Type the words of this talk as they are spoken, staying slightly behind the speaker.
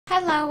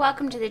Hello,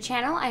 welcome to the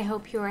channel. I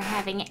hope you are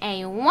having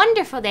a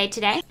wonderful day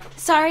today.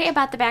 Sorry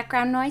about the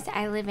background noise.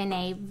 I live in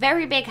a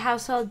very big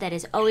household that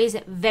is always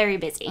very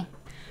busy.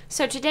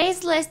 So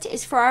today's list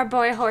is for our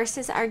boy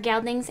horses, our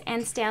geldings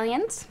and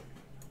stallions.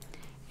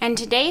 And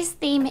today's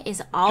theme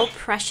is all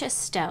precious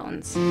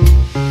stones.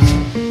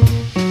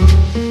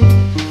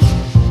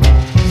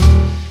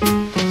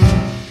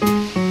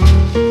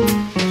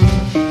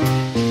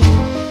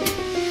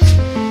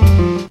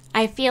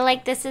 I feel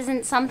like this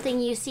isn't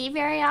something you see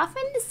very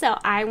often, so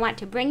I want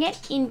to bring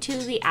it into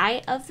the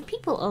eye of the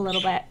people a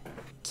little bit.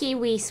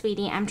 Kiwi,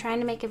 sweetie, I'm trying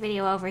to make a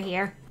video over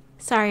here.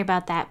 Sorry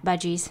about that,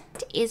 budgies.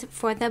 It is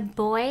for the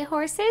boy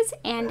horses,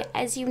 and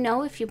as you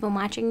know, if you've been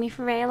watching me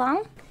for very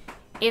long,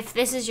 if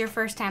this is your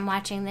first time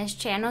watching this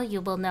channel, you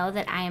will know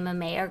that I am a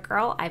mare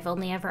girl. I've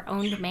only ever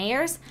owned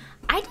mares.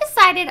 I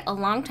decided a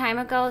long time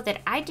ago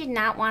that I did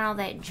not want all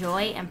that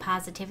joy and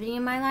positivity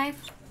in my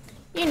life.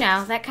 You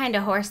know, that kind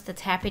of horse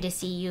that's happy to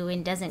see you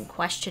and doesn't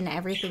question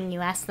everything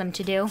you ask them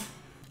to do.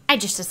 I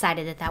just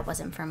decided that that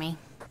wasn't for me.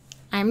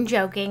 I'm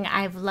joking.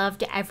 I've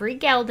loved every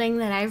gelding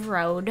that I've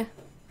rode.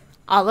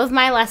 All of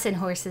my lesson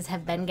horses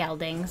have been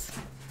geldings.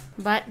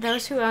 But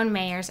those who own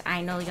mares,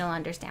 I know you'll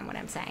understand what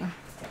I'm saying.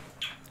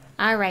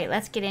 All right,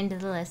 let's get into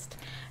the list.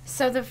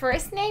 So the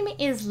first name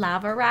is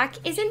Lava Rock.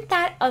 Isn't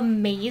that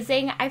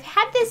amazing? I've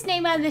had this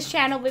name on this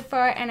channel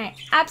before and I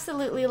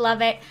absolutely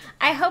love it.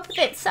 I hope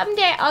that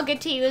someday I'll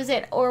get to use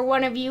it or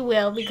one of you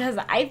will, because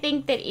I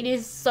think that it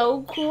is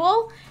so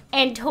cool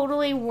and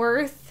totally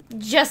worth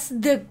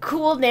just the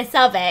coolness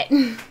of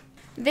it.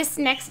 This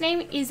next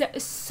name is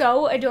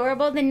so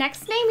adorable. The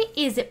next name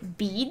is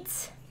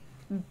Beads.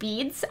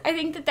 Beads. I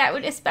think that that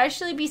would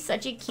especially be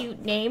such a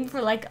cute name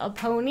for like a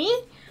pony,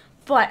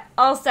 but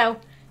also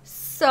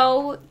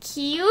so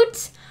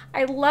cute.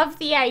 I love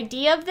the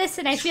idea of this,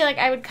 and I feel like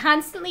I would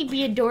constantly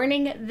be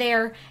adorning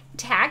their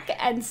tack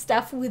and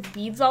stuff with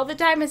beads all the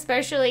time,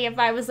 especially if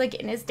I was like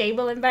in a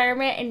stable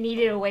environment and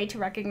needed a way to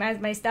recognize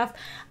my stuff.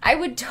 I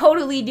would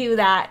totally do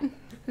that.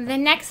 The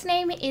next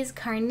name is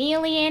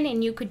Carnelian,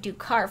 and you could do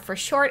Car for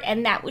short,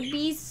 and that would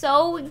be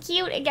so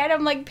cute. Again,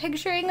 I'm like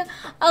picturing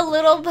a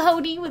little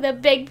pony with a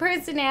big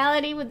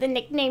personality with the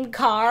nickname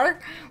Car,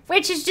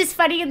 which is just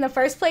funny in the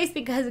first place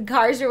because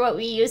cars are what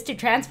we use to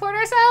transport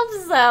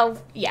ourselves. So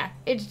yeah,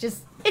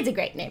 it's a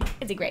great name.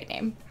 It's a great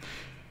name.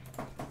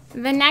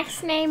 The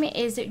next name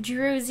is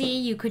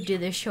Druzy. You could do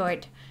the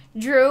short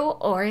Drew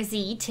or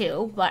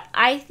Z2, but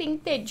I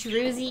think that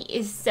Druzy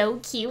is so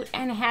cute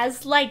and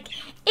has like,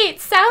 it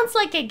sounds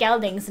like a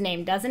gelding's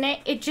name, doesn't it?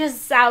 It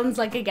just sounds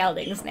like a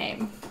gelding's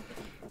name.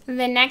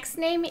 The next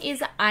name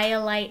is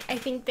Iolite. I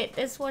think that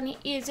this one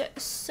is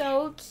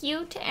so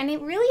cute, and it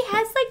really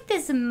has like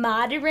this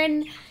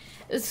modern,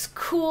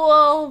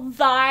 cool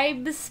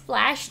vibe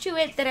splash to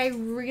it that I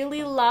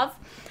really love.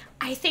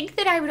 I think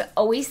that I would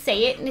always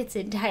say it in its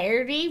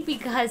entirety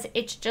because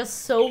it's just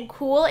so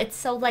cool. It's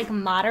so like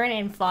modern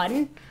and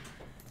fun.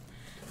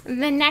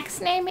 The next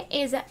name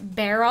is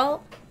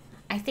Beryl.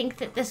 I think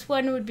that this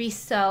one would be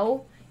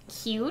so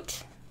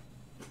cute.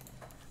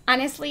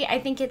 Honestly,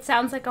 I think it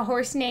sounds like a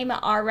horse name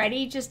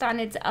already just on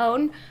its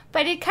own,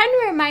 but it kind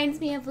of reminds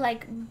me of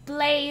like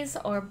Blaze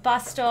or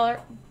Buster,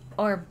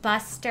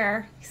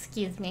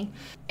 excuse me.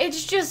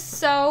 It's just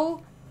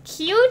so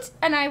cute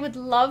and I would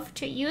love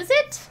to use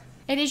it.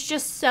 It is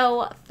just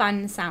so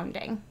fun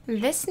sounding.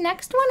 This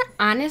next one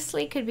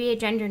honestly could be a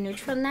gender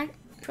neutral name.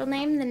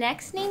 The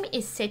next name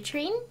is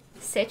Citrine.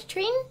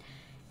 Citrine.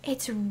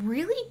 It's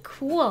really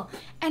cool.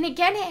 And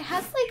again, it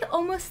has like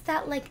almost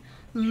that like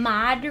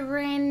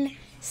modern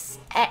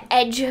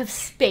edge of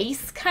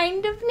space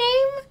kind of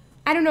name.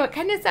 I don't know, it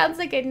kind of sounds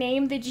like a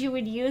name that you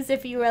would use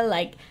if you were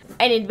like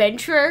an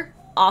adventurer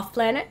off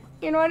planet.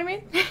 You know what I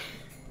mean?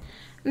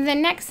 The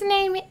next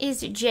name is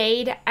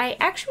Jade. I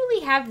actually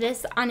have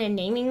this on a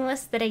naming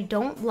list that I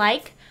don't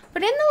like,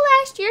 but in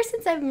the last year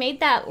since I've made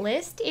that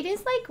list, it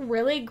has like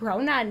really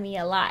grown on me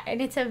a lot,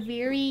 and it's a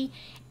very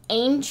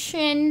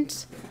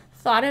ancient,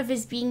 thought of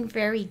as being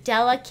very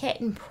delicate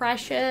and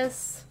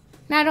precious.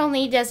 Not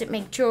only does it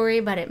make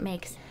jewelry, but it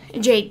makes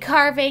jade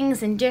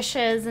carvings and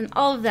dishes and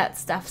all of that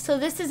stuff. So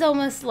this is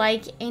almost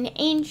like an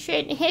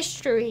ancient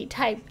history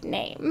type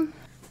name.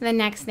 The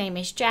next name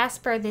is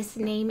Jasper. This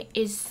name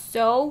is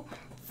so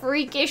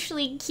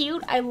freakishly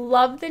cute. I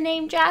love the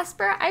name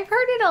Jasper. I've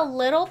heard it a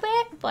little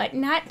bit, but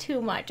not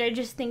too much. I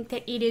just think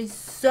that it is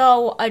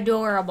so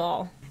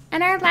adorable.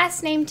 And our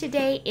last name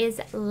today is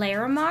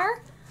Larimar.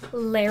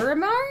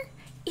 Larimar?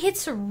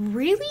 It's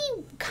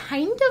really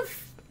kind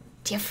of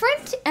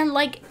different and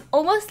like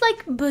almost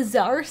like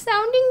bizarre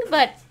sounding,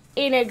 but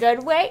in a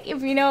good way,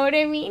 if you know what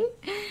I mean.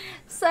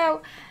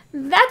 So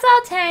that's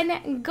all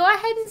 10. Go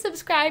ahead and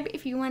subscribe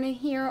if you want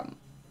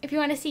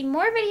to see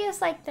more videos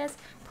like this.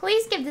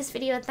 Please give this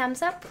video a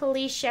thumbs up.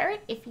 Please share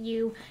it if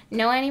you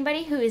know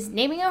anybody who is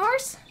naming a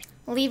horse.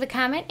 Leave a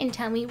comment and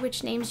tell me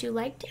which names you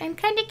liked, and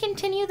kind of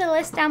continue the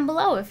list down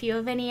below if you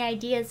have any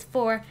ideas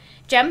for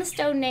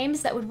gemstone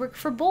names that would work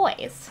for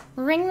boys.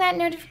 Ring that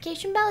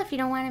notification bell if you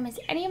don't want to miss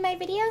any of my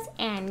videos,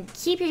 and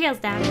keep your heels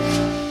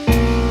down.